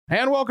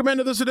And welcome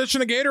into this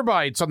edition of Gator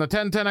Bytes on the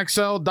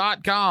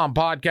 1010XL.com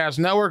podcast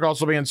network,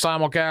 also being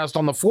simulcast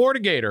on the Florida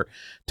Gator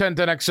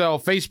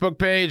 1010XL Facebook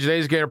page.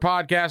 Today's Gator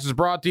podcast is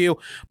brought to you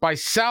by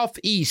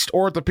Southeast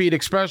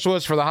Orthopedic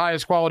Specialists. For the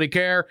highest quality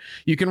care,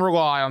 you can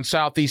rely on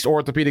Southeast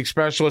Orthopedic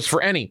Specialists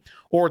for any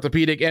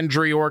orthopedic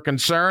injury or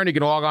concern. You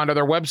can log on to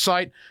their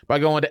website by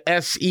going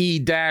to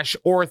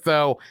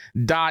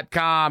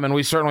se-ortho.com. And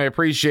we certainly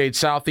appreciate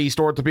Southeast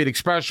Orthopedic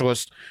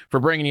Specialists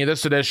for bringing you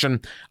this edition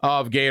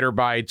of Gator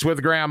Bytes.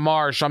 With Graham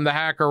Marsh, I'm the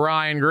hacker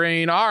Ryan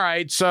Green. All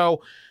right,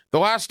 so the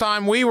last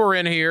time we were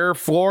in here,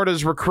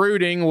 Florida's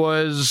recruiting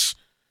was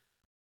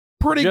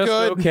pretty just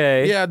good.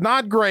 Okay. Yeah,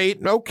 not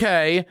great.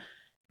 Okay.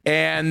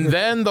 And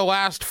then the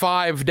last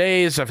 5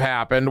 days have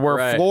happened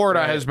where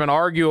Florida has been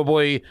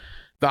arguably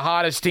the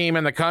hottest team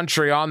in the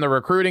country on the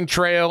recruiting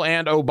trail.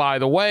 And, oh, by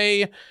the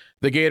way,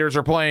 the Gators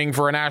are playing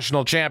for a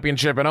national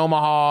championship in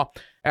Omaha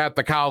at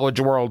the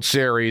College World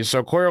Series.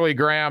 So clearly,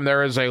 Graham,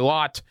 there is a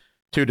lot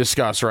to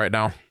discuss right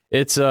now.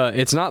 It's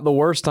not the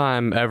worst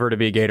time ever to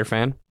be a Gator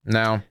fan.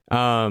 No.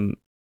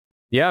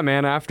 Yeah,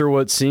 man, after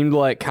what seemed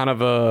like kind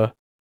of a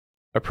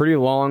pretty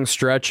long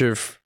stretch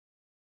of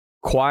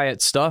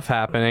quiet stuff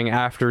happening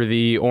after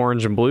the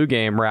orange and blue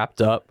game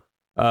wrapped up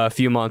a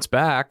few months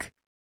back,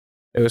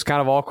 it was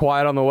kind of all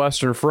quiet on the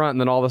Western Front,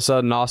 and then all of a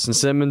sudden Austin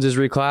Simmons is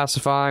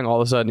reclassifying.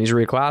 All of a sudden he's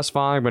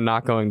reclassifying, but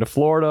not going to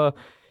Florida.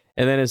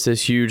 And then it's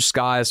this huge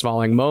sky is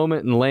falling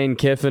moment, and Lane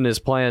Kiffin is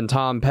playing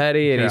Tom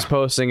Petty, and he's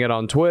posting it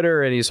on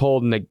Twitter, and he's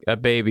holding a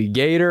baby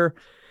Gator.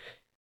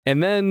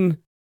 And then,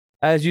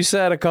 as you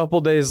said, a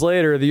couple days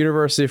later, the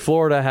University of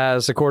Florida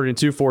has, according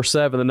to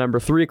 247, the number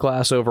 3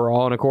 class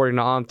overall, and according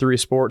to On3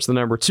 Sports, the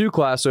number 2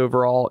 class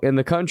overall in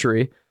the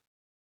country,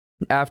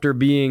 after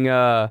being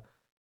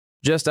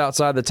just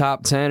outside the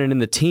top 10 and in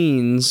the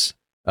teens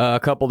a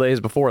couple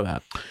days before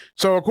that.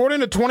 So according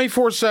to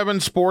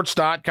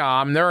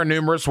 247sports.com, there are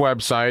numerous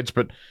websites,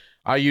 but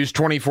I use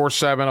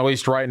 24/7 at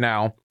least right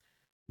now.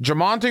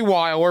 Jamonte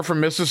Weiler from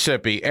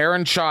Mississippi,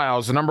 Aaron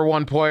Childs, the number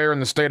 1 player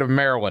in the state of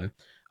Maryland,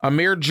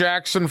 Amir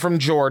Jackson from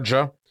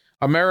Georgia,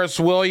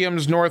 Amaris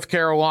Williams, North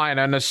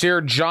Carolina,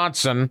 Nasir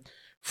Johnson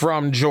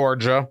from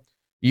Georgia.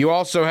 You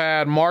also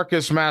had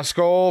Marcus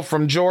Mascol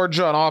from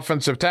Georgia, an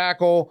offensive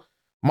tackle,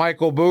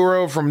 Michael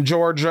Burrow from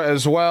Georgia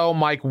as well,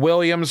 Mike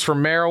Williams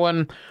from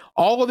Maryland.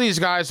 All of these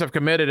guys have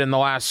committed in the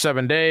last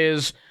 7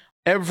 days.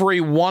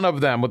 Every one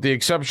of them, with the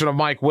exception of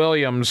Mike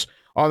Williams,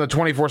 on the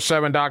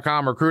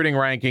 247.com recruiting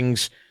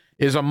rankings,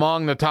 is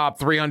among the top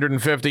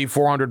 350,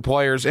 400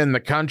 players in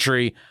the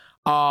country.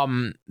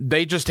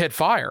 They just hit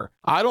fire.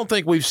 I don't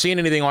think we've seen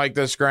anything like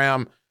this,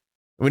 Graham.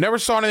 We never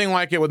saw anything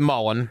like it with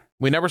Mullen.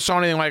 We never saw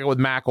anything like it with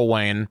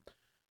McElwain.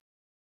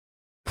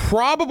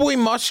 Probably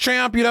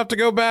Muschamp, you'd have to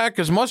go back,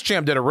 because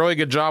Muschamp did a really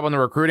good job on the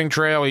recruiting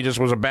trail. He just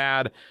was a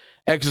bad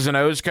X's and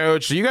O's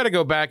coach. So you got to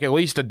go back at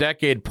least a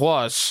decade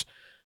plus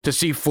to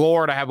see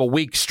Florida have a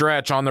weak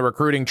stretch on the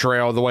recruiting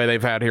trail the way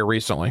they've had here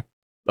recently.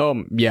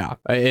 Yeah.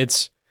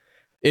 It's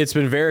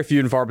been very few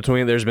and far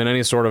between. There's been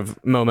any sort of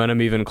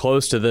momentum even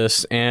close to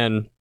this.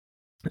 And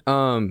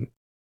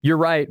you're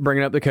right,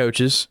 bringing up the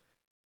coaches.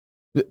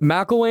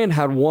 McElwain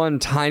had one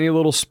tiny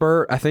little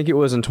spurt. I think it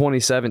was in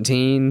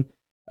 2017.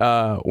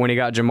 When he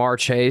got Jamar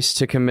Chase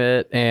to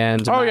commit,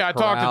 and I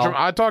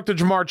talked to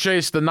Jamar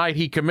Chase the night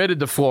he committed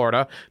to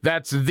Florida.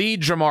 That's the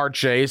Jamar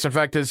Chase. In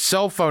fact, his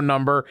cell phone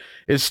number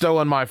is still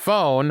in my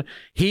phone.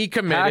 He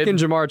committed. Hack and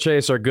Jamar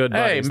Chase are good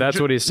buddies. That's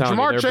what he's telling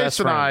me. Jamar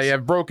Chase and I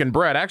have broken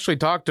bread. Actually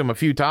talked to him a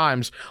few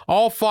times.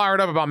 All fired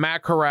up about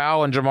Matt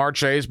Corral and Jamar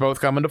Chase both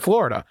coming to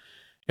Florida.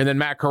 And then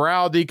Matt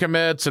Corral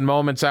decommits, and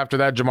moments after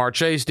that, Jamar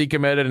Chase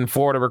decommitted, and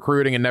Florida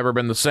recruiting had never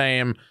been the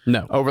same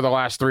over the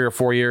last 3 or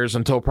 4 years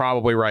until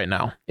probably right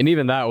now. And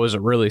even that was a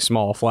really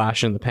small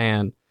flash in the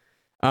pan.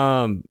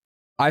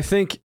 I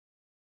think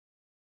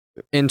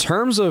in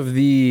terms of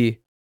the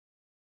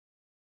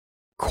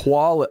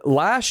quality,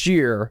 last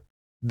year,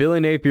 Billy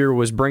Napier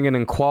was bringing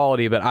in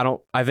quality, but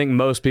I think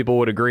most people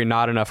would agree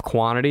not enough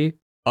quantity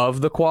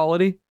of the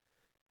quality.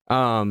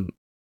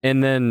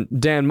 And then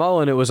Dan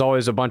Mullen, it was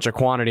always a bunch of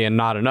quantity and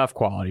not enough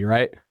quality,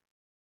 right?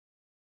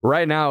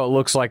 Right now, it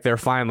looks like they're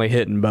finally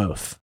hitting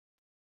both.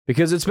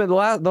 Because it's been the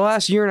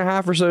last year and a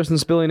half or so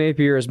since Billy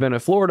Napier has been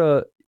at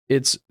Florida,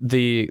 it's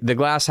the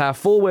glass half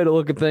full way to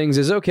look at things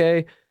is,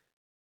 okay,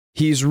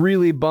 he's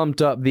really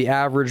bumped up the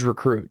average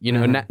recruit. You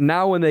know,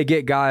 now when they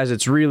get guys,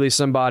 it's really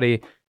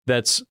somebody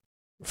that's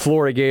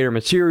Florida Gator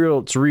material.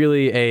 It's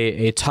really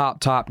a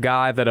top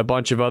guy that a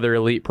bunch of other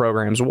elite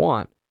programs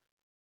want.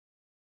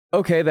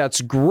 Okay,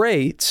 that's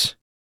great,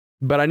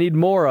 but I need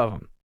more of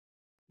them.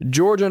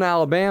 Georgia and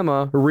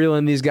Alabama are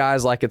reeling these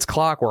guys like it's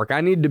clockwork.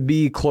 I need to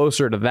be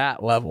closer to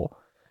that level.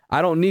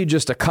 I don't need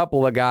just a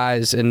couple of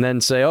guys and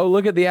then say, oh,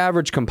 look at the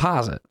average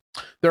composite.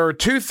 There are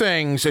two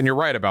things, and you're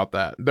right about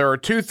that. There are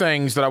two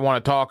things that I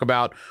want to talk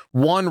about.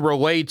 One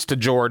relates to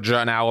Georgia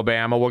and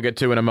Alabama. We'll get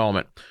to in a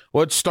moment.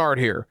 Let's start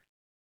here.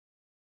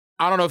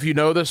 I don't know if you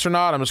know this or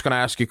not. I'm just going to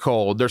ask you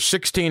cold. There's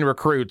 16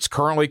 recruits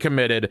currently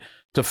committed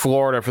to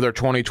Florida for their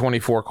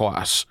 2024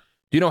 class.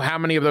 Do you know how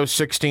many of those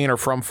 16 are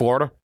from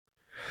Florida?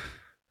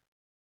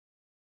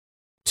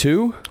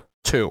 2?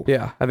 2.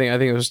 Yeah, I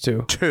think it was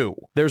 2. 2.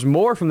 There's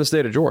more from the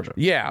state of Georgia.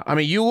 Yeah, I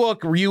mean, you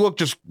look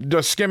just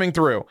skimming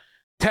through.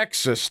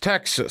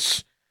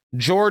 Texas,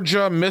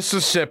 Georgia,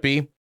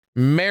 Mississippi,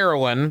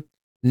 Maryland,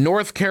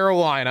 North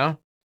Carolina,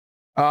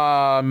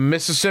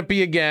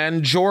 Mississippi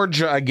again,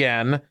 Georgia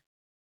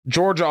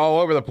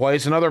all over the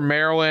place, another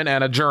Maryland,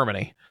 and a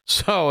Germany.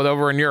 So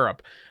over in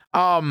Europe.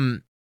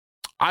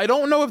 I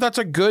don't know if that's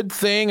a good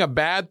thing, a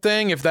bad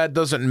thing, if that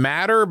doesn't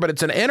matter, but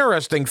it's an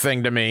interesting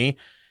thing to me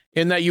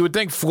in that you would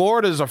think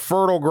Florida is a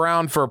fertile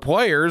ground for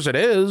players. It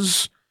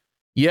is.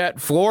 Yet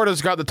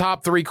Florida's got the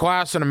top 3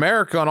 class in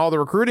America on all the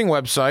recruiting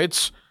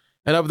websites.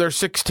 And of their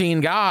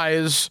 16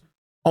 guys,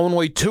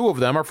 only 2 of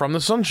them are from the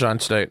Sunshine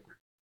State.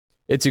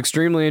 It's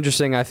extremely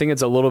interesting. I think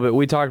it's a little bit,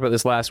 we talked about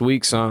this last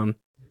week some.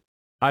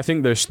 I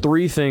think there's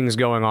 3 things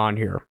going on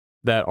here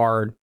that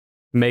are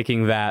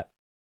making that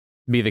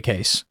be the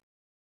case.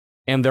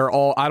 And they're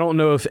all, I don't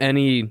know if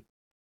any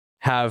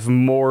have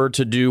more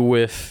to do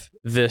with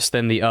this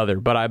than the other,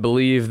 but I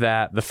believe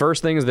that the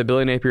first thing is that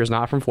Billy Napier is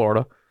not from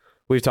Florida.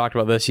 We've talked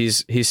about this.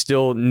 He's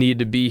still need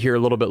to be here a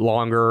little bit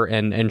longer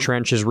and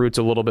entrench his roots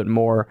a little bit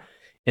more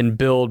and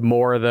build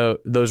more of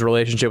those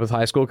relationships with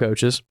high school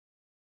coaches.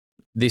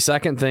 The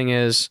second thing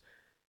is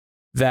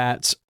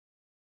that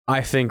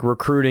I think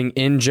recruiting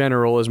in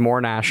general is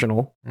more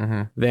national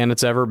than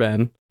it's ever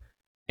been.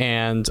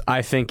 And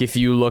I think if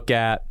you look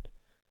at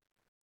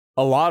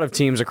a lot of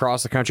teams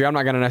across the country, I'm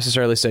not going to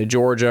necessarily say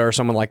Georgia or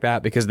someone like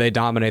that because they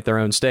dominate their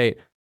own state,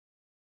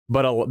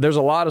 but there's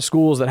a lot of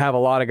schools that have a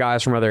lot of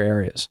guys from other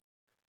areas.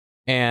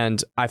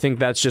 And I think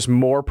that's just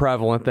more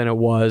prevalent than it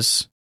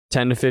was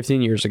 10 to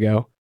 15 years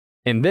ago.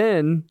 And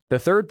then the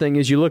third thing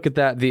is you look at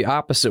that the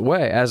opposite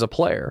way as a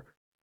player.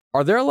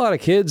 Are there a lot of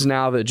kids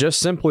now that just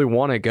simply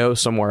want to go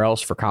somewhere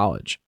else for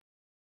college?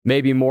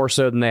 Maybe more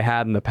so than they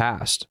had in the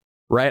past,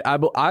 right?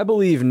 I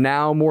believe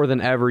now more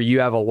than ever, you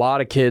have a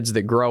lot of kids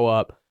that grow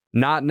up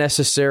not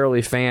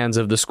necessarily fans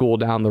of the school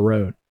down the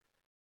road.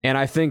 And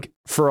I think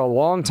for a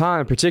long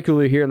time,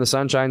 particularly here in the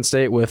Sunshine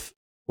State with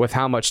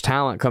how much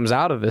talent comes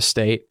out of this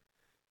state,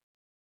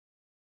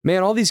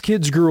 man, all these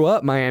kids grew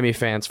up Miami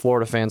fans,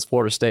 Florida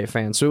State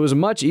fans. So it was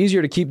much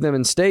easier to keep them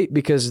in state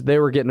because they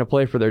were getting to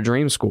play for their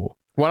dream school.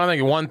 Well, I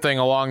think one thing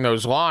along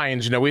those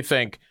lines, we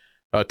think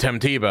Tim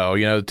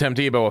Tebow, the Tim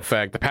Tebow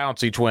effect, the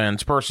Pouncey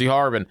twins, Percy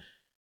Harvin,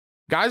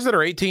 guys that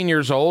are 18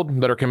 years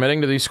old that are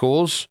committing to these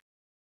schools,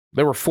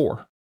 they were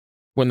 4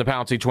 when the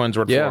Pouncey twins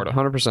were at Florida.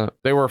 100%.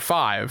 They were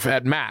 5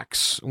 at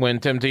max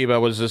when Tim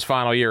Tebow was his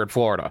final year at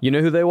Florida. You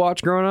know who they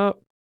watched growing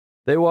up?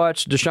 They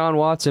watched Deshaun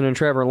Watson and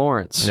Trevor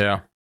Lawrence.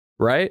 Yeah.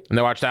 Right? And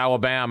they watched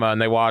Alabama,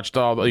 and they watched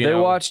all the, They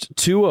watched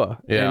Tua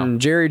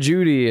and Jerry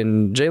Jeudy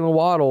and Jalen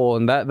Waddle,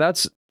 and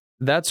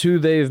that's who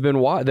they've been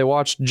watching. They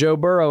watched Joe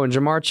Burrow and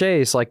Jamar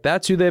Chase. Like,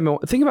 that's who they've been.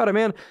 Think about it,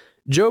 man.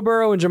 Joe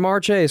Burrow and Jamar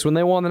Chase, when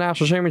they won the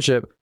national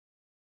championship,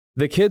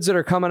 the kids that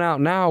are coming out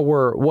now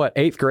were,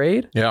 8th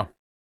grade? Yeah.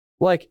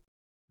 Like,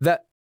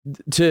 that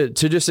to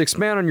just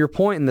expand on your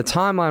point and the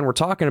timeline we're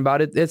talking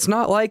about, it's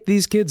not like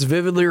these kids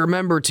vividly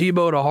remember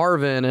Tebow to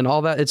Harvin and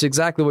all that. It's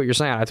exactly what you're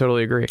saying. I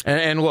totally agree.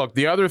 And look,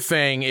 the other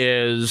thing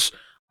is,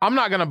 I'm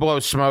not going to blow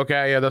smoke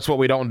at you. That's what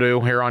we don't do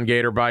here on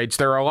Gator Bytes.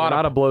 There are a lot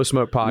not a blow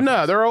smoke podcast.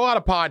 No, there are a lot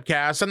of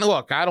podcasts. And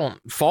look, I don't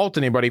fault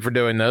anybody for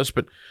doing this,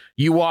 but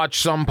you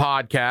watch some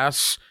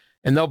podcasts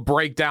and they'll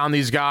break down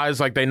these guys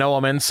like they know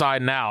them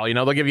inside and out.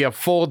 They'll give you a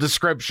full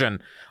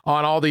description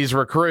on all these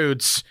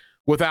recruits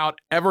without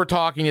ever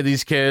talking to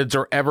these kids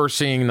or ever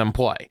seeing them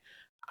play.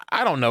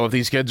 I don't know if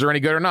these kids are any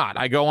good or not.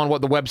 I go on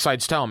what the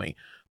websites tell me.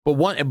 But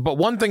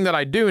one thing that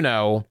I do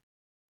know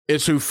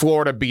is who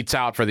Florida beats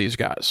out for these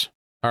guys.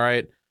 All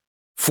right?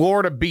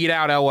 Florida beat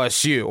out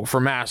LSU for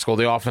Maskell,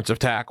 the offensive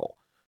tackle.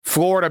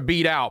 Florida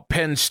beat out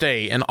Penn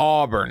State and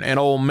Auburn and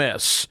Ole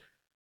Miss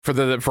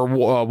for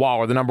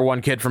Waller, the number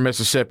 1 kid from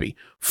Mississippi.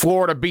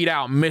 Florida beat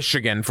out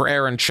Michigan for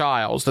Aaron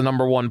Childs, the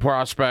number 1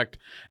 prospect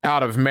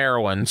out of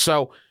Maryland.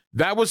 So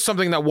that was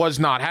something that was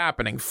not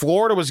happening.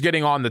 Florida was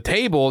getting on the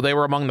table. They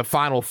were among the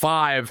final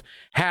 5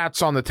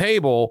 hats on the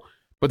table,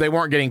 but they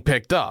weren't getting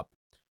picked up.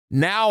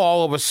 Now,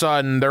 all of a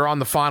sudden, they're on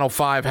the final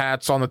 5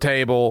 hats on the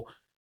table,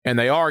 and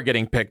they are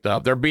getting picked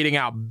up. They're beating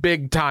out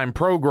big-time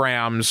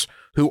programs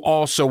who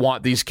also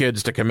want these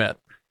kids to commit.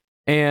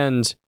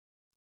 And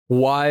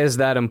why is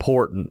that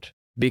important?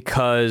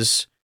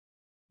 Because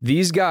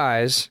these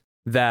guys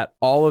that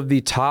all of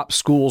the top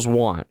schools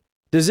want,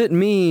 does it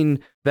mean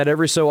that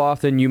every so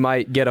often you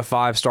might get a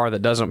 5-star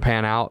that doesn't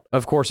pan out?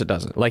 Of course it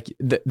doesn't. Like,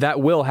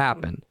 that will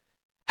happen.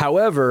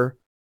 However,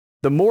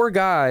 the more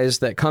guys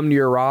that come to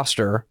your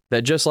roster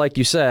that, just like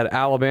you said,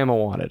 Alabama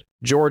wanted,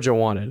 Georgia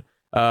wanted,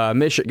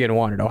 Michigan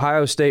wanted,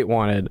 Ohio State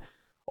wanted,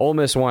 Ole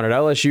Miss wanted,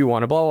 LSU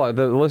wanted, blah, blah,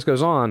 blah, the list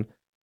goes on.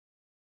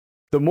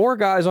 The more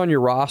guys on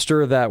your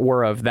roster that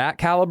were of that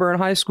caliber in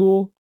high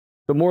school,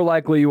 the more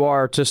likely you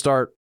are to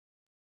start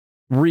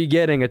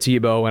re-getting a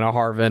Tebow and a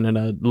Harvin and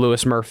a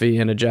Lewis Murphy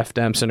and a Jeff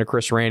Demps and a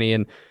Chris Rainey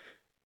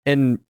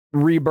and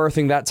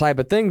rebirthing that type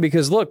of thing.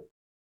 Because look,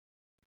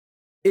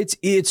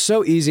 it's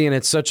so easy and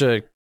it's such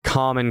a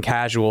common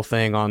casual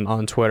thing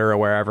on Twitter or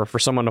wherever for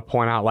someone to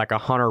point out like a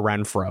Hunter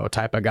Renfrow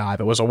type of guy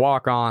that was a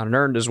walk-on and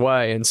earned his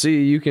way, and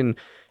see, you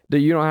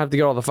don't have to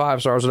get all the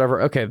 5 stars,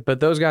 whatever. Okay, but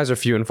those guys are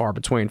few and far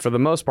between. For the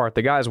most part,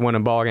 the guys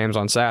winning ball games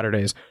on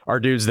Saturdays are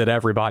dudes that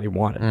everybody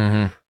wanted.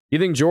 Mm-hmm. You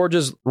think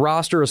Georgia's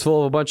roster is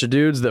full of a bunch of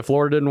dudes that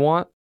Florida didn't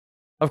want?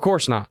 Of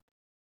course not.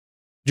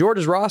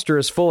 Georgia's roster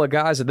is full of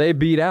guys that they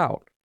beat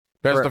out.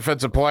 Best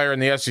defensive player in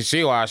the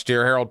SEC last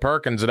year, Harold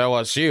Perkins at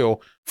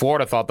LSU.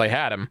 Florida thought they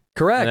had him.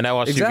 Correct. And then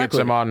LSU gets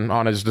him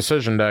on his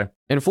decision day.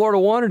 And Florida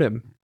wanted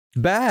him.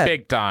 Bad.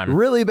 Big time.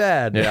 Really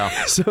bad. Yeah.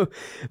 So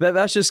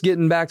that's just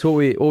getting back to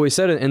what we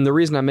said. And the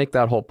reason I make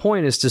that whole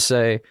point is to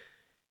say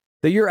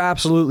that you're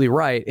absolutely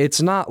right.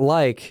 It's not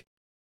like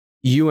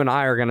you and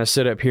I are going to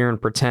sit up here and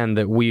pretend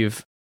that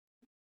we've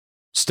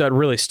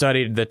really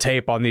studied the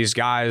tape on these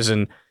guys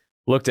and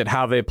looked at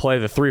how they play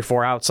the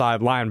 3-4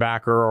 outside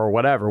linebacker or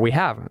whatever. We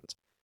haven't.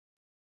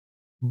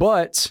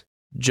 But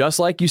just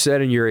like you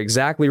said, and you're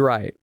exactly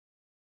right,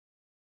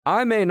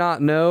 I may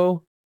not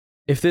know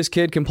if this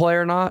kid can play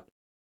or not,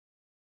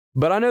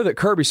 but I know that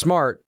Kirby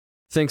Smart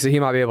thinks that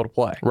he might be able to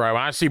play. Right.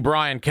 When I see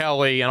Brian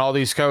Kelly and all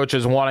these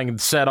coaches wanting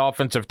to set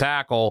offensive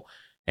tackle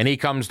and he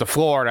comes to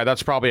Florida,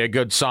 that's probably a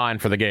good sign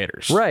for the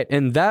Gators. Right.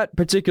 And that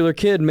particular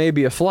kid may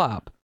be a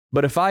flop.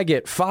 But if I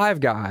get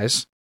 5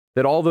 guys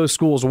that all those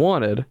schools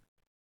wanted,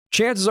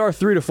 chances are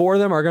 3 to 4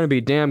 of them are going to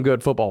be damn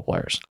good football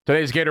players.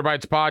 Today's Gator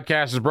Bytes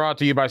podcast is brought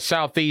to you by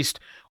Southeast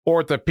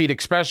Orthopedic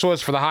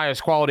Specialists. For the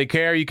highest quality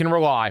care, you can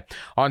rely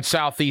on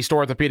Southeast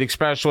Orthopedic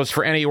Specialists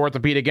for any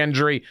orthopedic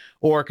injury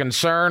or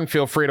concern.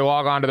 Feel free to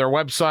log on to their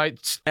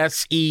website,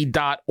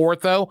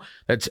 se.ortho.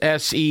 That's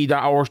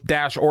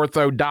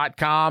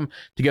se-ortho.com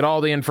to get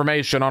all the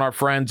information on our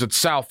friends at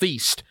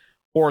Southeast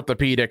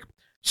Orthopedic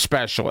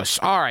Specialists.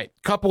 All right,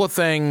 couple of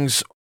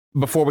things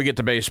before we get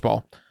to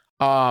baseball.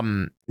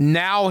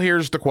 Now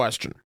here's the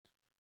question.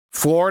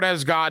 Florida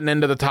has gotten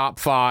into the top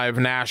 5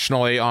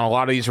 nationally on a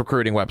lot of these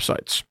recruiting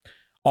websites.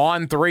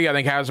 On3, I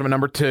think, has them at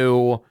number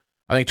 2.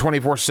 I think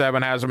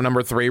 24/7 has them at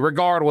number 3.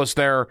 Regardless,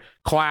 their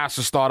class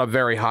is thought of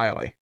very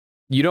highly.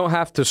 You don't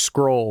have to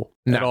scroll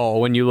at all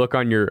when you look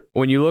on your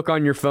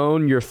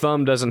phone. Your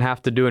thumb doesn't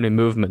have to do any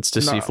movements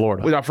to see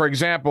Florida. For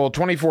example,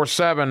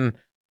 24/7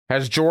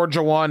 has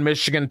Georgia 1,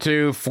 Michigan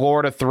 2,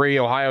 Florida 3,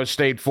 Ohio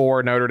State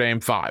 4, Notre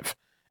Dame 5,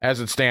 as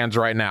it stands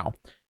right now.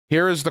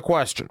 Here is the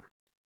question.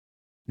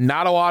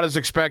 Not a lot is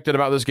expected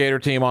about this Gator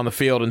team on the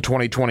field in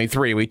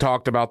 2023. We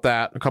talked about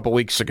that a couple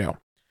weeks ago.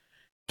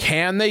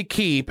 Can they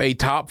keep a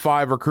top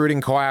 5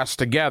 recruiting class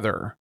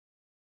together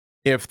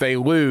if they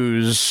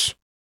lose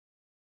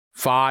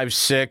 5,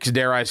 6,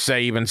 dare I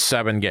say, even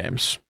 7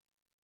 games?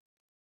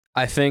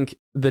 I think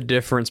the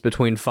difference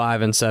between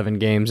 5 and 7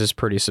 games is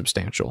pretty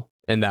substantial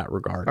in that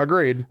regard.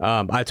 Agreed.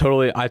 I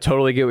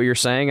totally get what you're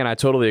saying, and I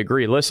totally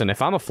agree. Listen,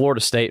 if I'm a Florida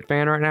State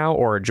fan right now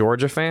or a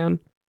Georgia fan,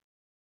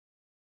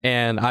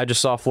 and I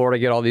just saw Florida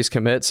get all these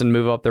commits and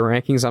move up their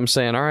rankings, I'm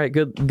saying, all right,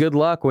 good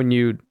luck when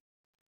you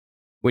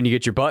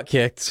get your butt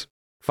kicked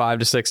 5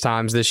 to 6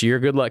 times this year.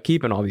 Good luck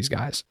keeping all these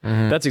guys.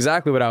 Mm-hmm. That's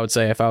exactly what I would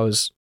say if I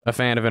was a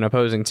fan of an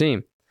opposing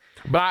team.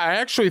 But I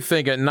actually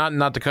think,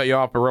 not to cut you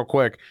off, but real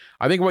quick,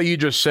 I think what you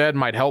just said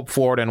might help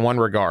Florida in one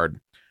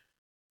regard.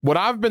 What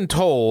I've been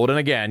told, and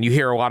again, you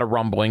hear a lot of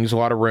rumblings, a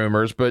lot of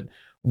rumors, but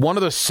one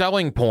of the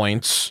selling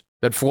points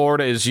that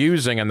Florida is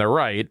using, and they're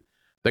right,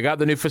 they got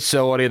the new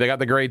facility, they got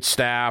the great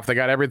staff, they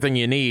got everything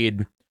you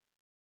need,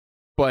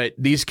 but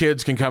these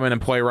kids can come in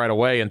and play right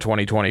away in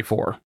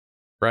 2024,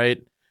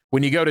 right?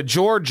 When you go to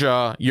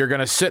Georgia, you're going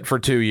to sit for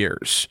 2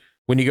 years.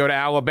 When you go to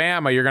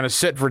Alabama, you're going to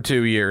sit for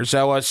 2 years.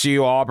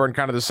 LSU, Auburn,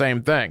 kind of the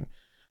same thing.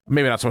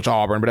 Maybe not so much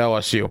Auburn, but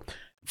LSU.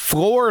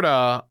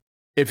 Florida,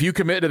 if you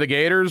commit to the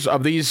Gators,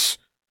 of these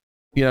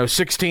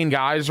 16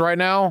 guys right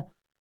now,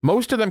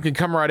 most of them can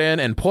come right in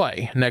and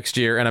play next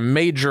year in a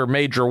major,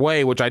 major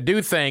way, which I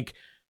do think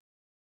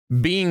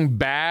being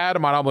bad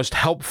might almost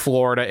help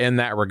Florida in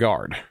that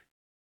regard.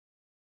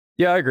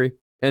 Yeah, I agree.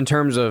 In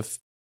terms of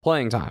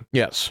playing time.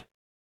 Yes.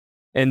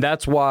 And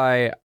that's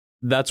why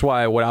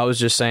what I was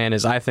just saying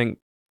is I think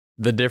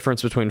the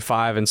difference between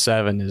 5 and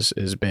 7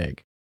 is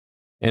big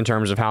in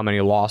terms of how many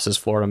losses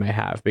Florida may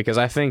have. Because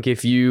I think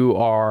if you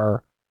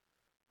are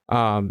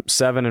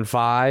 7 and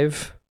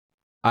 5,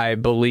 I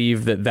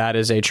believe that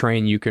is a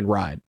train you can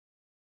ride.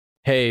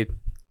 Hey,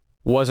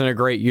 wasn't a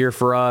great year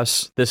for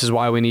us. This is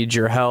why we need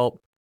your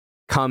help.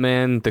 Come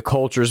in. The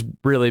culture's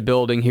really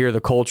building here.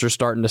 The culture's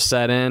starting to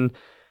set in.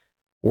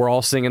 We're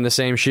all singing the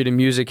same sheet of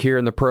music here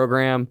in the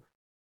program.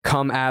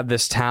 Come add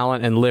this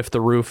talent and lift the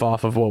roof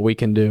off of what we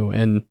can do,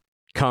 and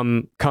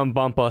come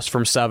bump us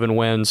from 7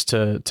 wins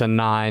to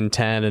 9,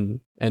 10,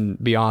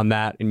 and beyond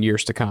that in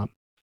years to come.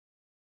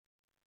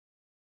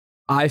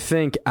 I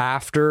think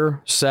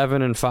after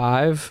 7 and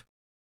 5,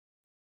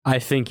 I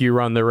think you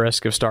run the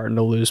risk of starting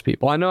to lose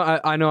people. I know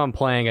I'm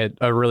playing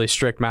a really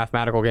strict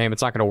mathematical game.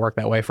 It's not going to work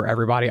that way for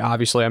everybody.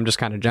 Obviously, I'm just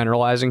kind of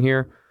generalizing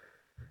here.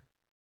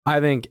 I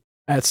think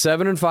at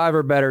 7 and 5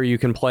 or better, you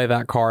can play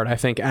that card. I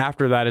think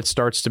after that, it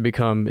starts to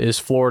become, is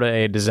Florida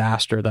a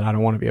disaster that I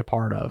don't want to be a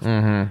part of?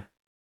 Mm-hmm.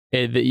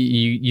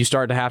 you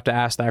start to have to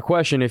ask that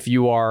question if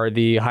you are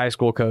the high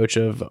school coach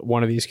of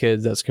one of these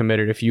kids that's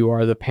committed, if you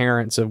are the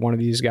parents of one of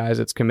these guys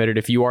that's committed,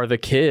 if you are the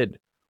kid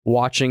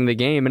watching the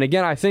game. And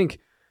again, I think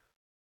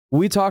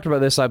we talked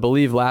about this, I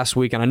believe, last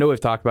week, and I know we've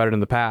talked about it in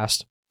the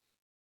past.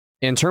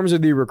 In terms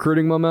of the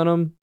recruiting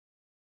momentum,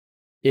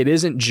 it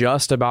isn't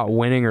just about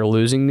winning or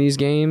losing these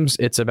games,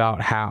 it's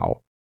about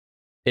how.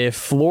 If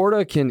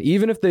Florida can,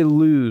 even if they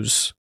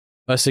lose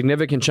a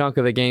significant chunk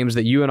of the games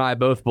that you and I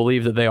both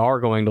believe that they are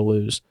going to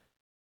lose,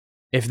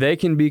 if they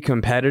can be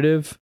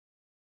competitive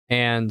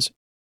and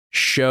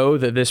show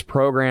that this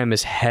program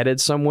is headed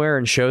somewhere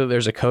and show that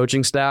there's a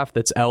coaching staff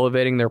that's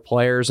elevating their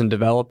players and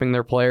developing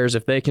their players,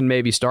 if they can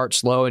maybe start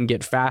slow and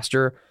get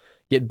faster,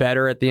 get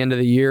better at the end of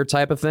the year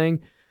type of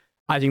thing,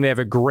 I think they have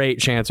a great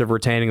chance of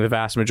retaining the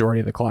vast majority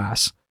of the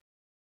class.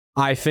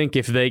 I think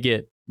if they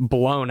get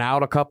blown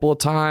out a couple of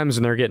times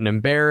and they're getting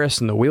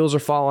embarrassed and the wheels are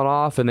falling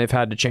off and they've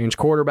had to change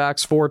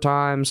quarterbacks 4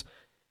 times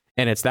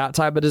and it's that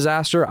type of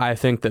disaster, I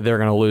think that they're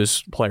going to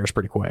lose players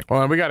pretty quick.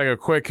 Well, we got to go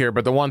quick here,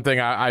 but the one thing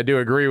I do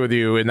agree with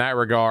you in that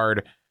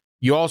regard,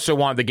 you also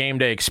want the game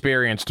day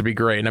experience to be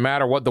great. No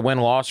matter what the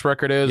win-loss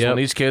record is, when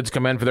these kids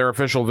come in for their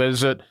official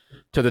visit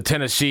to the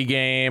Tennessee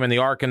game and the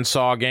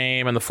Arkansas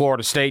game and the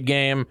Florida State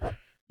game,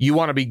 you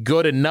want to be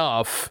good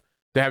enough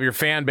to have your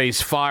fan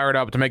base fired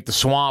up to make the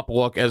Swamp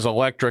look as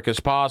electric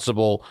as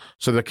possible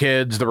so the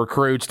kids, the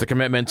recruits, the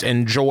commitments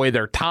enjoy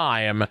their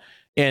time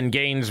in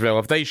Gainesville.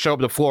 If they show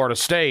up to Florida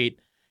State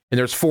and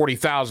there's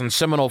 40,000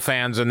 Seminole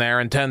fans in there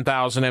and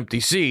 10,000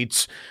 empty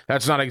seats,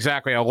 that's not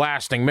exactly a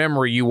lasting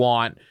memory you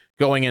want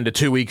going into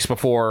 2 weeks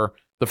before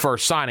the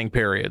first signing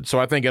period. So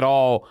I think it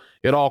all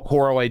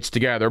correlates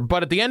together.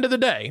 But at the end of the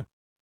day,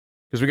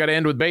 because we got to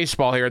end with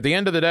baseball here, at the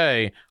end of the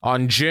day,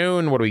 on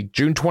June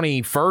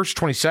 21st,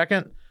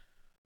 22nd,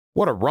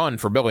 what a run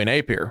for Billy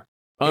Napier.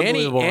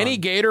 Any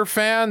Gator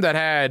fan that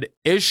had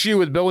issue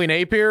with Billy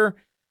Napier,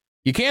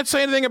 you can't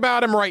say anything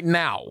about him right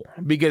now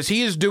because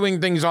he is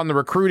doing things on the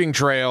recruiting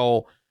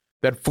trail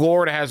that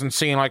Florida hasn't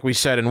seen, like we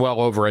said, in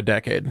well over a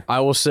decade. I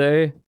will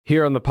say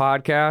here on the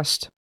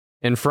podcast,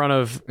 in front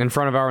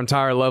of our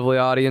entire lovely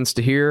audience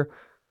to hear,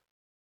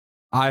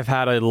 I've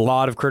had a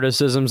lot of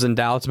criticisms and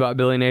doubts about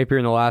Billy Napier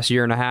in the last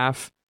year and a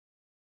half.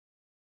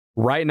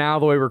 Right now,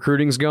 the way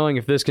recruiting's going,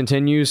 if this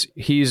continues,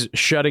 he's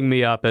shutting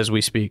me up as we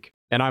speak,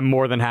 and I'm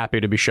more than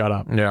happy to be shut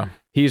up. Yeah,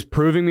 he's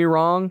proving me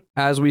wrong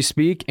as we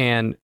speak,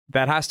 and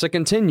that has to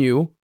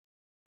continue.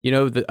 You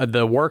know,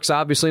 the work's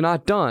obviously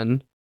not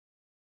done,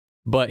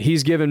 but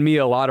he's given me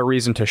a lot of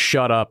reason to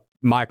shut up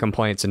my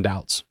complaints and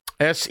doubts.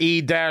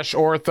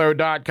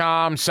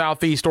 se-ortho.com,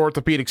 Southeast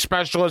Orthopedic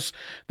Specialists.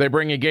 They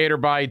bring you Gator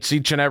Bytes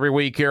each and every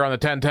week here on the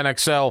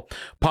 1010XL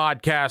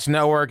Podcast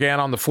Network and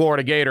on the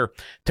Florida Gator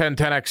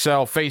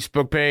 1010XL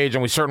Facebook page.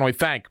 And we certainly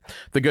thank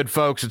the good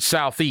folks at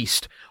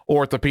Southeast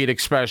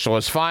Orthopedic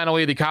Specialists.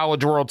 Finally, the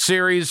College World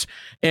Series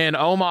in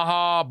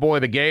Omaha.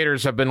 Boy, the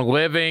Gators have been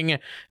living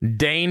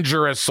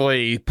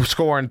dangerously,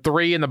 scoring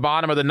 3 in the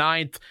bottom of the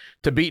 9th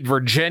to beat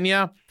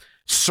Virginia,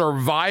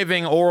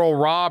 surviving Oral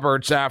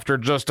Roberts after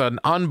just an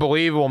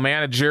unbelievable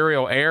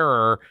managerial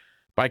error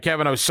by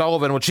Kevin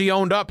O'Sullivan, which he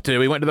owned up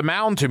to. He went to the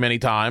mound too many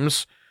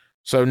times.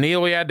 So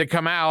Neely had to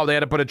come out. They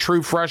had to put a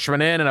true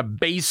freshman in a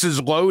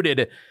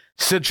bases-loaded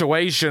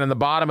situation in the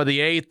bottom of the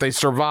 8th. They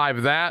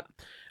survived that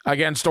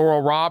against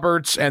Oral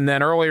Roberts. And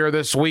then earlier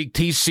this week,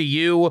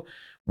 TCU,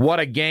 what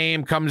a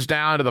game, comes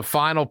down to the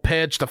final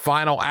pitch, the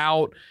final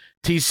out.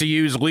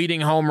 TCU's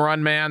leading home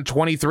run man,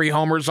 23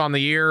 homers on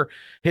the year,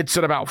 hits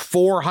it about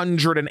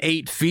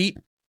 408 feet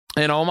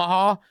in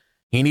Omaha.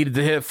 He needed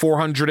to hit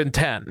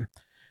 410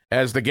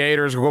 as the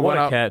Gators went what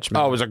a up. Catch,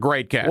 man. Oh, it was a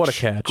great catch. What a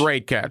catch.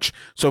 Great catch.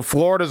 So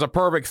Florida's a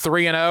perfect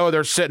 3-0.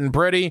 They're sitting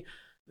pretty.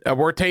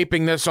 We're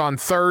taping this on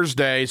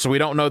Thursday, so we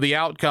don't know the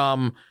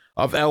outcome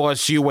of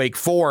LSU Wake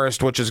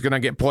Forest, which is going to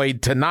get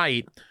played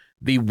tonight.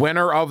 The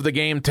winner of the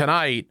game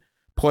tonight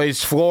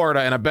plays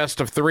Florida in a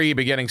best-of-3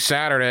 beginning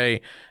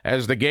Saturday,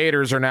 as the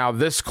Gators are now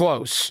this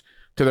close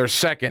to their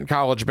second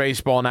college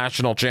baseball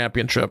national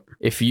championship.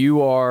 If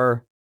you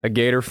are a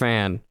Gator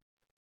fan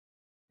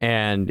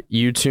and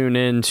you tune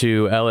in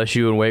to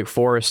LSU and Wake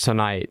Forest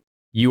tonight,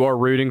 you are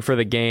rooting for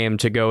the game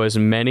to go as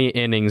many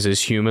innings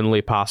as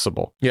humanly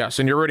possible. Yes,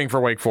 and you're rooting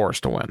for Wake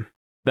Forest to win.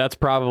 That's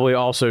probably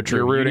also true.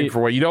 You're rooting for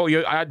what you don't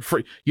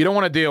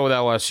want to deal with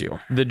LSU.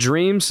 The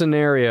dream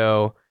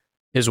scenario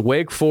is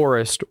Wake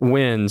Forest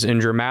wins in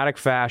dramatic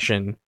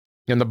fashion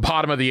in the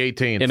bottom of the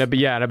 18th.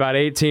 In about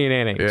 18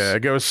 innings. Yeah, it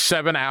goes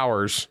 7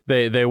 hours.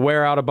 They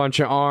wear out a bunch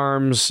of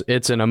arms.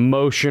 It's an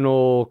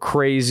emotional,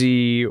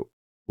 crazy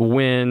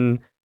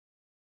win,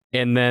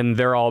 and then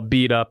they're all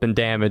beat up and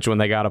damaged when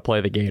they got to play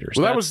the Gators.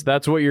 Well,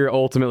 that's what you're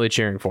ultimately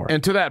cheering for.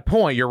 And to that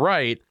point, you're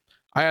right.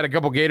 I had a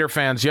couple Gator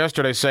fans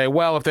yesterday say,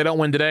 well, if they don't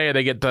win today,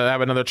 they get to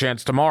have another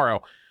chance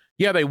tomorrow.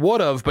 Yeah, they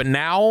would have, but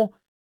now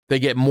they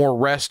get more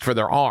rest for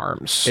their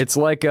arms. It's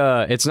like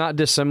it's not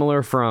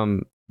dissimilar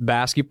from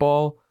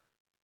basketball.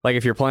 Like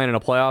if you're playing in a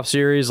playoff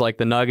series, like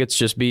the Nuggets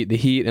just beat the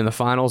Heat in the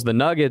finals. The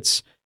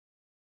Nuggets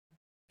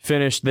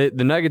finished. The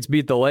Nuggets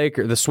beat the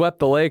Lakers. They swept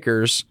the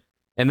Lakers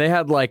and they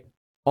had like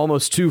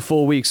almost 2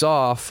 full weeks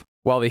off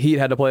while the Heat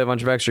had to play a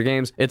bunch of extra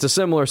games. It's a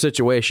similar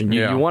situation.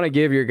 You want to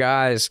give your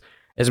guys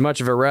as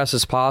much of a rest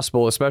as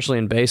possible, especially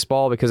in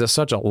baseball, because it's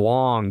such a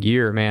long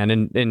year, man.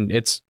 And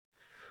it's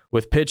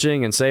with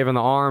pitching and saving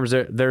the arms,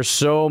 there's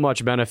so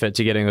much benefit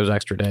to getting those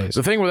extra days.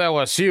 The thing with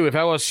LSU, if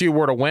LSU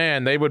were to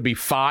win, they would be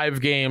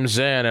 5 games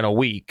in a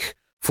week.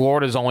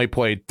 Florida's only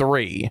played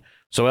 3.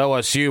 So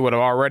LSU would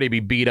already be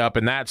beat up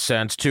in that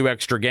sense, 2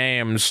 extra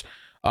games,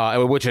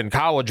 which in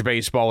college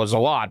baseball is a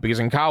lot, because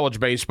in college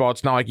baseball,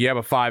 it's not like you have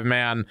a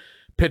 5-man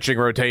pitching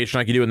rotation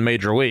like you do in the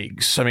major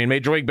leagues. I mean,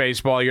 Major League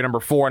Baseball, your number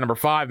 4 and number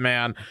 5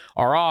 man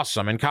are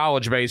awesome. In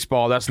college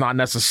baseball, that's not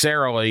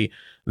necessarily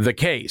the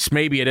case.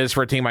 Maybe it is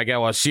for a team like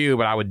LSU,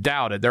 but I would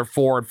doubt it. Their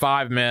 4 and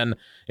 5 men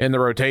in the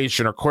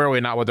rotation are clearly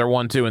not what their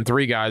 1, 2, and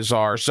 3 guys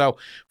are. So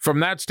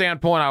from that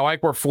standpoint, I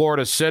like where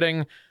Florida's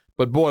sitting.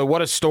 But boy,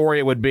 what a story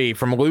it would be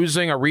from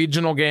losing a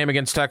regional game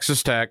against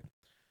Texas Tech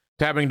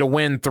to having to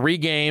win 3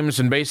 games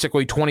in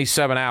basically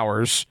 27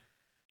 hours.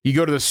 You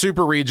go to the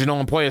Super Regional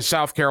and play a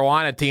South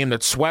Carolina team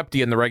that swept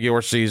you in the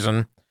regular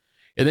season.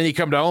 And then you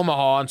come to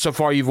Omaha, and so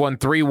far you've won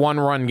 3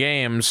 one-run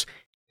games,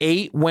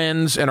 8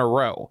 wins in a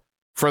row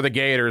for the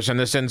Gators in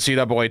this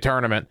NCAA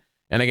tournament.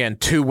 And again,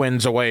 2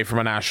 wins away from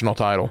a national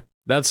title.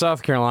 That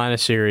South Carolina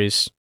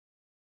series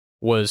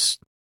was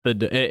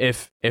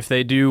if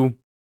they do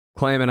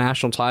claim a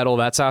national title,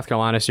 that South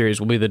Carolina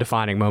series will be the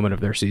defining moment of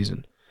their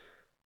season.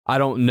 I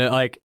don't know,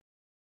 like,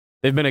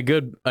 they've been a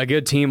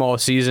good team all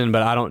season,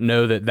 but I don't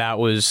know that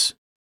was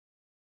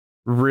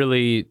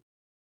really.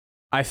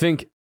 I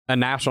think a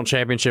national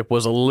championship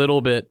was a little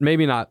bit,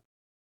 maybe not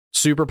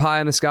super pie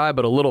in the sky,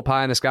 but a little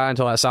pie in the sky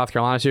until that South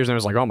Carolina series, and it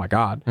was like, oh my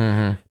God,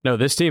 no,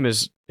 this team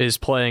is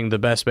playing the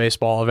best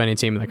baseball of any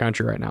team in the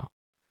country right now.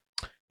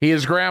 He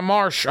is Graham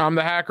Marsh. I'm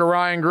the hacker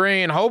Ryan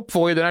Green.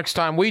 Hopefully, the next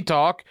time we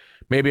talk,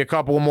 maybe a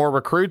couple more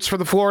recruits for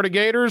the Florida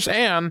Gators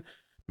and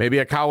maybe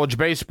a college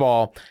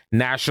baseball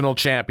national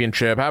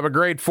championship. Have a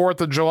great 4th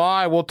of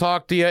July. We'll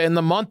talk to you in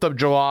the month of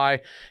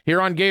July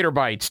here on Gator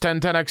Bytes,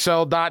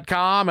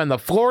 1010XL.com and the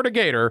Florida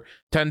Gator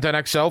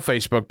 1010XL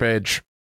Facebook page.